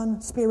like, Son,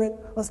 Spirit,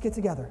 let's get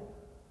together.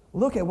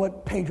 Look at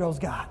what Pedro's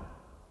got.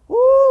 Woo,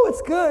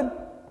 it's good.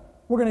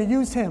 We're going to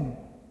use him.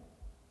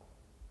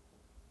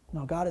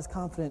 No, God is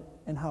confident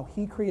in how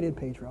he created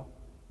Pedro.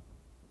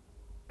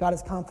 God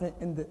is confident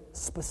in the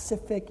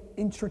specific,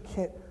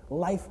 intricate,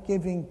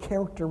 life-giving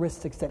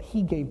characteristics that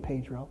he gave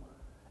Pedro.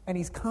 And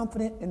he's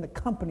confident in the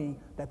company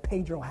that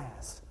Pedro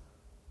has.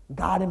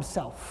 God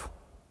himself.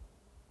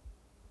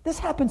 This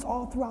happens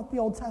all throughout the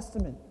Old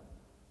Testament.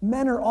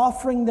 Men are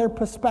offering their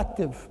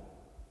perspective.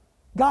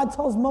 God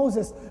tells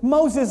Moses,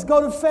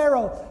 go to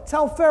Pharaoh.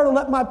 Tell Pharaoh to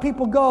let my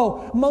people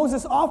go.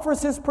 Moses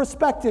offers his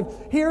perspective.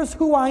 Here's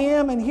who I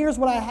am and here's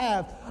what I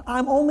have.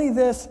 I'm only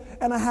this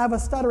and I have a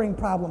stuttering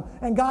problem.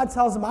 And God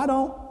tells him, I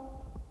don't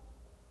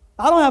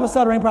have a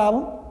stuttering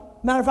problem.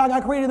 Matter of fact,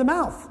 I created the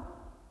mouth.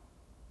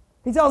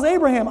 He tells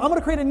Abraham, I'm going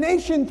to create a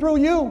nation through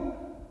you.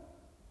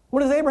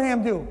 What does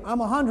Abraham do? I'm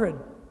 100.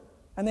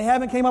 And they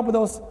haven't came up with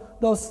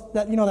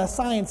that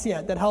science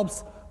yet that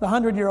helps the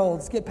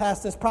 100-year-olds get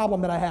past this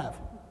problem that I have.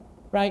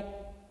 Right?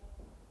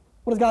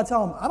 What does God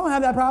tell him? I don't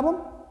have that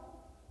problem.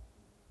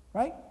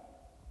 Right?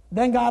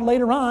 Then God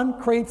later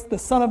on creates the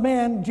Son of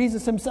Man,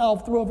 Jesus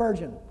himself, through a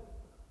virgin.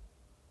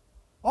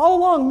 All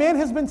along, man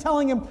has been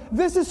telling him,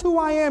 this is who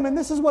I am and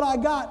this is what I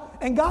got.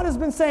 And God has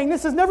been saying,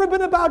 this has never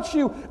been about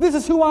you. This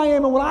is who I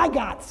am and what I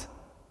got.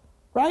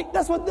 Right?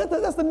 That's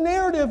the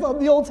narrative of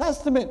the Old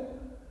Testament.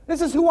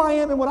 This is who I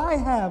am and what I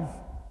have.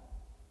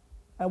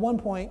 At one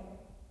point,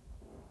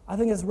 I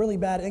think it's really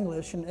bad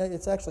English, and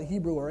it's actually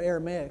Hebrew or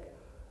Aramaic.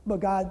 But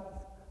God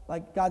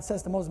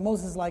says to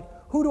Moses is like,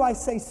 who do I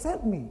say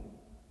sent me?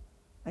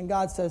 And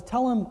God says,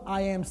 tell him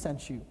I am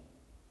sent you.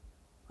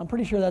 I'm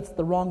pretty sure that's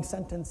the wrong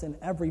sentence in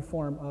every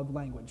form of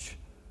language.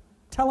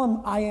 Tell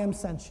him I am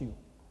sent you.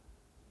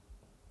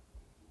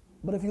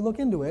 But if you look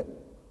into it,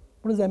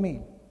 what does that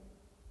mean?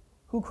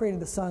 Who created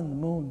the sun, the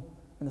moon,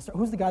 and the stars?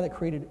 Who's the guy that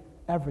created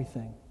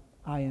everything?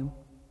 I am.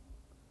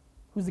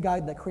 Who's the guy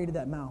that created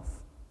that mouth?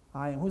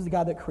 I am. Who's the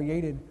God that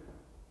created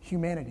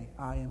humanity?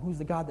 I am. Who's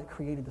the God that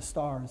created the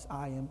stars?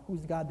 I am.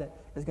 Who's the God that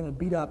is going to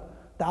beat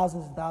up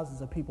thousands and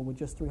thousands of people with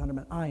just 300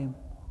 men? I am.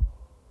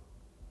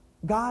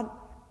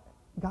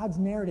 God's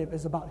narrative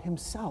is about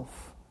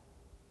himself,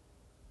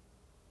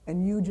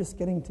 and you just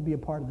getting to be a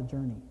part of the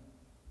journey.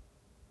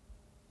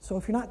 So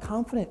if you're not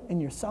confident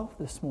in yourself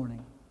this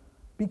morning,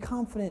 be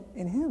confident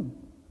in him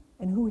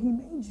and who he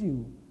made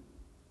you.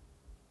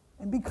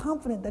 And be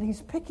confident that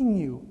he's picking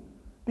you.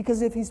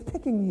 Because if he's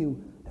picking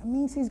you, that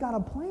means he's got a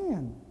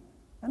plan.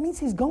 That means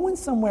he's going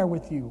somewhere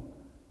with you.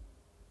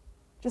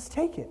 Just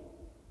take it.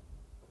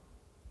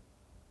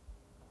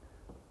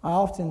 I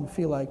often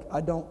feel like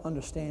I don't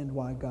understand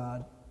why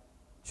God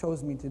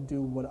chose me to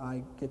do what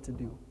I get to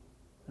do.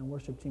 And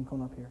worship team,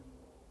 come up here.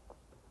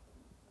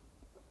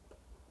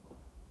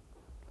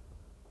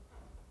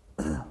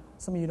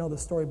 Some of you know the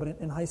story, but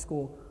in high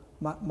school,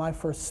 my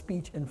first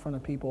speech in front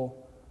of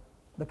people,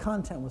 the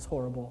content was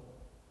horrible.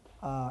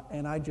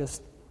 And I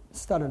just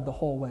stuttered the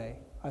whole way.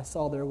 I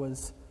saw there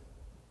was,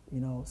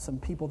 some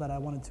people that I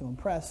wanted to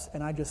impress,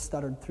 and I just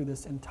stuttered through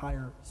this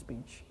entire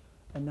speech.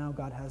 And now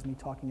God has me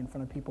talking in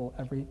front of people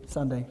every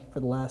Sunday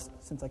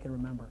since I can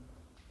remember.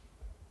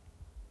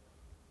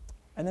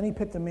 And then he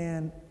picked a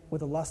man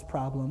with a lust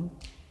problem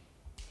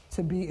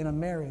to be in a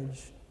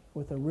marriage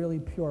with a really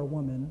pure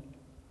woman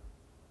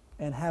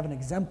and have an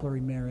exemplary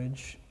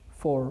marriage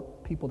for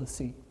people to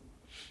see.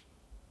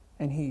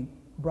 And he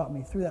brought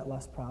me through that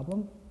lust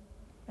problem,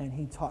 and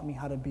he taught me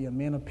how to be a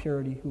man of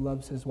purity who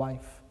loves his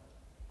wife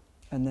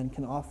and then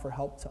can offer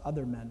help to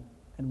other men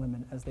and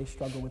women as they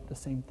struggle with the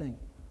same thing.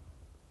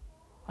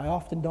 I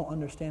often don't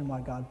understand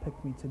why God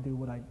picked me to do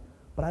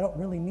but I don't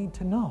really need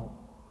to know,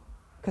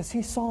 because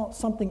he saw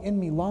something in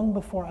me long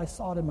before I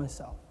saw it in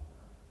myself.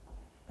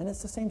 And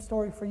it's the same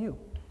story for you.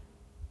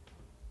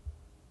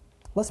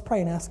 Let's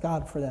pray and ask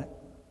God for that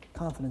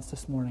confidence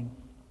this morning.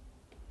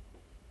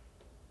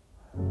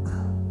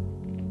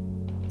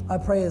 I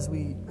pray as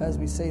we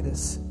say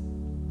this,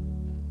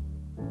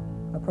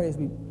 I pray as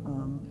we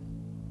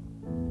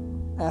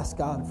ask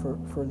God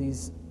for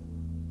these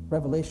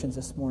revelations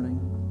this morning,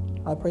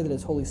 I pray that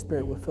his Holy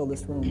Spirit will fill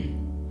this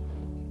room.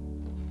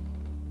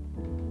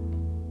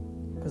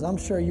 Because I'm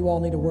sure you all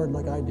need a word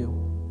like I do.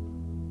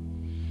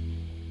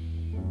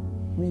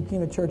 When you came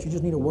to church, you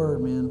just need a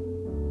word, man.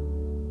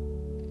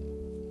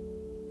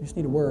 You just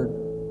need a word.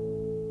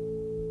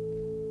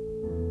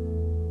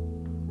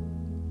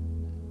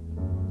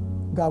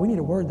 God, we need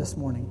a word this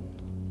morning.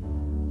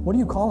 What are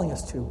you calling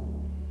us to?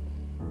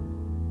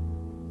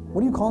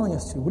 What are you calling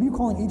us to? What are you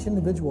calling each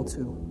individual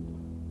to?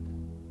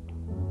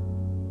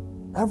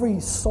 Every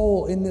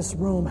soul in this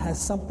room has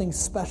something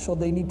special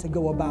they need to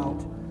go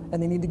about,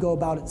 and they need to go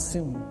about it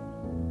soon.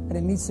 And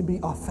it needs to be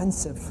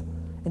offensive.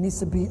 It needs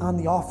to be on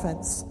the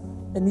offense.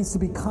 It needs to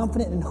be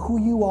confident in who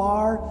you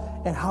are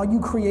and how you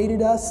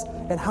created us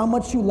and how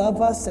much you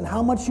love us and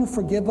how much you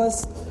forgive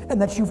us,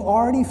 and that you've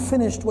already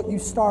finished what you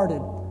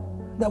started.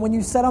 That when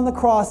you said on the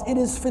cross, it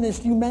is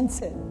finished, you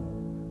meant it.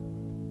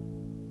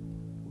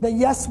 That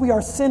yes, we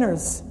are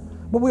sinners,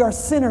 but we are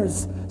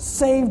sinners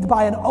saved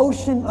by an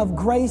ocean of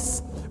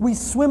grace. We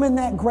swim in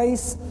that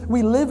grace,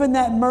 we live in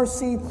that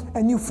mercy,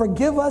 and you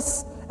forgive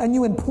us, and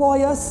you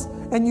employ us,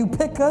 and you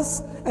pick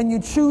us, and you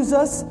choose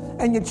us,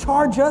 and you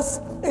charge us,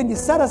 and you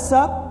set us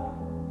up.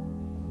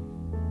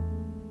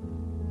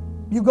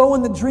 You go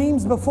in the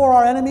dreams before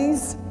our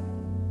enemies.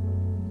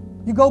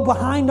 You go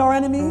behind our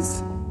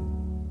enemies.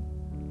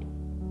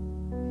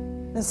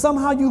 And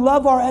somehow you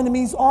love our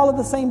enemies all at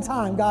the same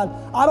time, God.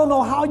 I don't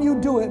know how you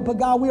do it, but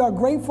God, we are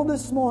grateful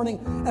this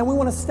morning, and we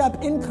want to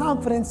step in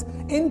confidence,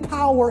 in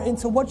power,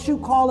 into what you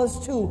call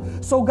us to.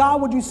 So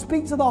God, would you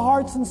speak to the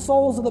hearts and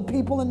souls of the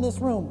people in this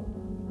room?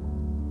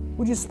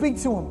 Would you speak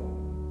to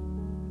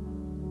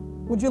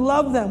them? Would you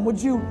love them?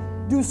 Would you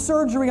do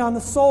surgery on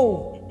the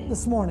soul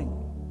this morning?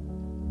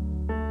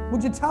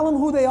 Would you tell them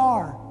who they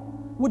are?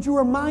 Would you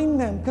remind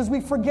them? Because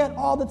we forget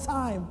all the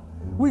time.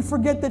 We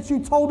forget that you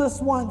told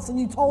us once and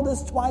you told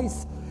us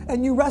twice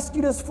and you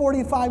rescued us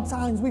 45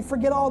 times. We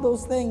forget all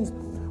those things.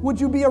 Would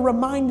you be a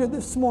reminder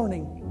this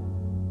morning?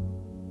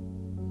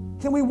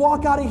 Can we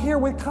walk out of here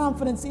with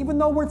confidence even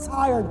though we're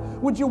tired?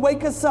 Would you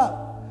wake us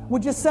up?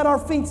 Would you set our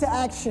feet to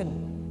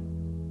action?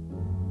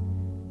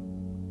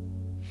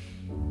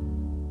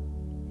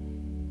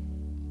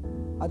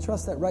 I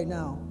trust that right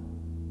now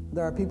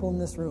there are people in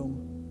this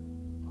room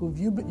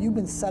you've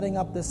been setting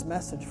up this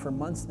message for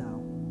months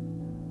now.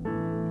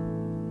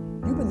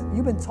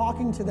 You've been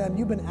talking to them.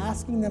 You've been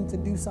asking them to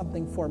do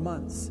something for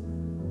months.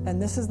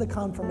 And this is the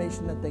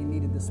confirmation that they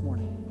needed this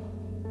morning.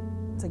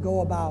 To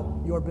go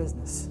about your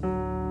business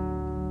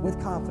with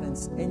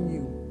confidence in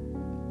you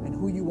and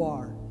who you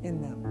are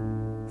in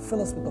them.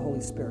 Fill us with the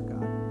Holy Spirit,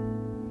 God.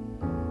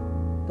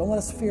 Don't let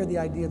us fear the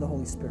idea of the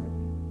Holy Spirit.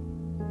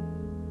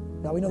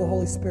 God, we know the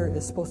Holy Spirit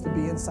is supposed to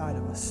be inside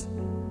of us.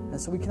 And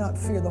so we cannot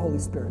fear the Holy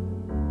Spirit.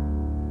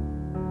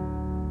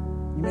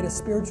 You made us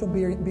spiritual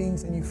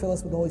beings and you fill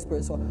us with the Holy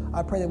Spirit. So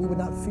I pray that we would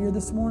not fear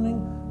this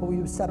morning, but we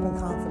would step in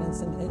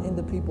confidence in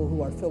the people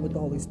who are filled with the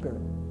Holy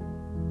Spirit.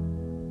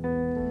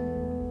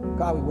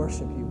 God, we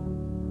worship you,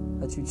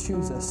 that you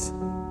choose us.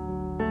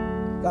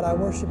 God, I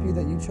worship you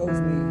that you chose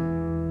me,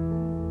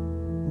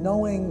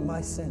 knowing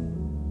my sin,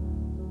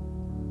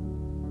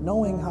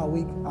 knowing how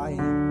weak I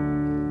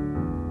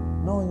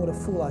am, knowing what a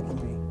fool I can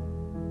be.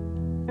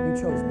 You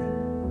chose me.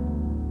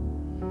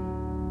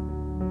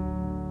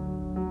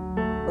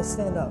 Let's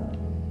stand up.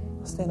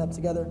 Let's stand up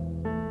together.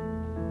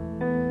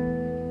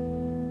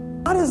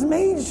 God has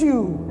made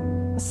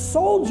you a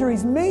soldier.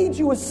 He's made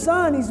you a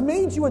son. He's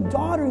made you a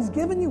daughter. He's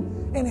given you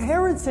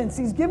inheritance.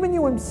 He's given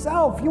you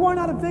himself. You are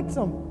not a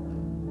victim.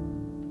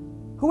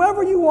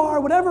 Whoever you are,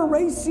 whatever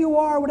race you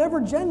are,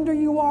 whatever gender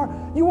you are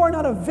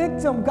not a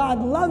victim.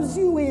 God loves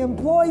you. He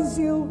employs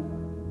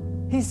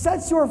you. He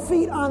sets your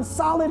feet on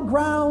solid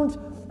ground,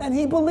 and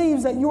he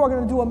believes that you are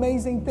going to do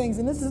amazing things.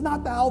 And this is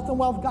not the health and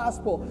wealth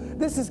gospel.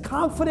 This is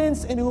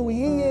confidence in who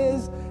he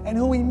is and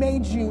who he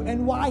made you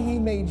and why he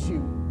made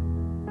you.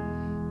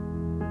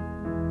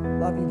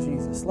 Love you,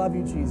 Jesus. Love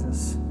you,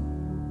 Jesus.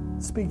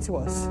 Speak to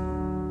us.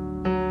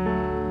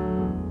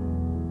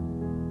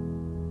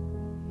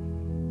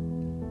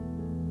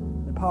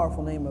 In the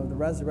powerful name of the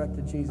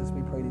resurrected Jesus,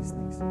 we pray these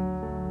things.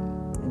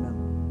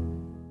 Amen.